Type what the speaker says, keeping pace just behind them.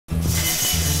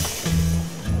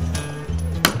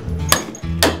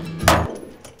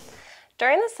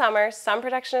During the summer, sun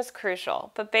protection is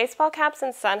crucial, but baseball caps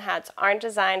and sun hats aren't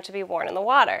designed to be worn in the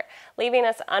water, leaving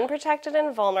us unprotected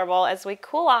and vulnerable as we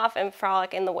cool off and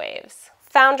frolic in the waves.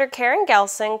 Founder Karen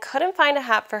Gelson couldn't find a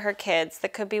hat for her kids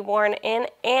that could be worn in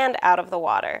and out of the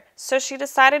water, so she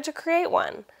decided to create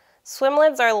one.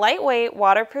 Swimlids are lightweight,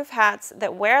 waterproof hats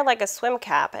that wear like a swim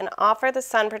cap and offer the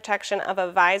sun protection of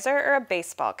a visor or a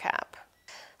baseball cap.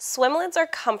 Swimlids are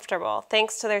comfortable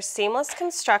thanks to their seamless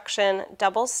construction,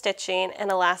 double stitching,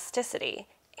 and elasticity,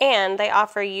 and they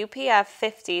offer UPF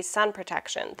 50 sun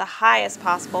protection, the highest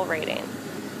possible rating.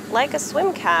 Like a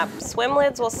swim cap,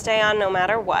 Swimlids will stay on no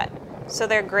matter what, so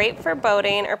they're great for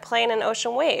boating or playing in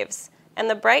ocean waves, and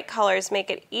the bright colors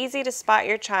make it easy to spot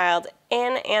your child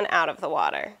in and out of the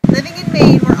water. Living in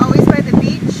Maine, we're always by the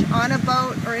beach, on a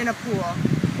boat, or in a pool,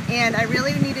 and I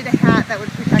really needed a hat that would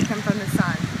protect them from the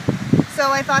sun. So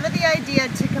I thought of the idea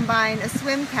to combine a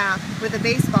swim cap with a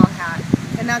baseball hat,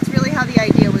 and that's really how the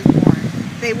idea was born.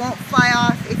 They won't fly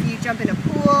off if you jump in a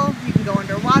pool, you can go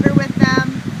underwater with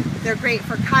them. They're great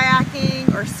for kayaking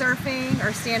or surfing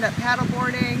or stand-up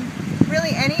paddleboarding.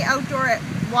 Really any outdoor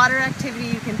water activity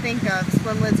you can think of,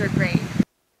 Swimlids are great.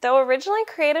 Though originally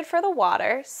created for the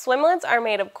water, Swimlids are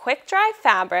made of quick-dry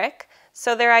fabric,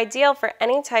 so they're ideal for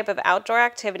any type of outdoor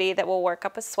activity that will work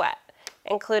up a sweat,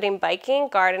 including biking,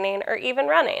 gardening, or even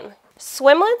running.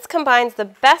 Swimlids combines the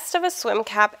best of a swim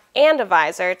cap and a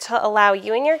visor to allow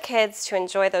you and your kids to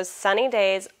enjoy those sunny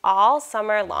days all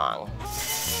summer long.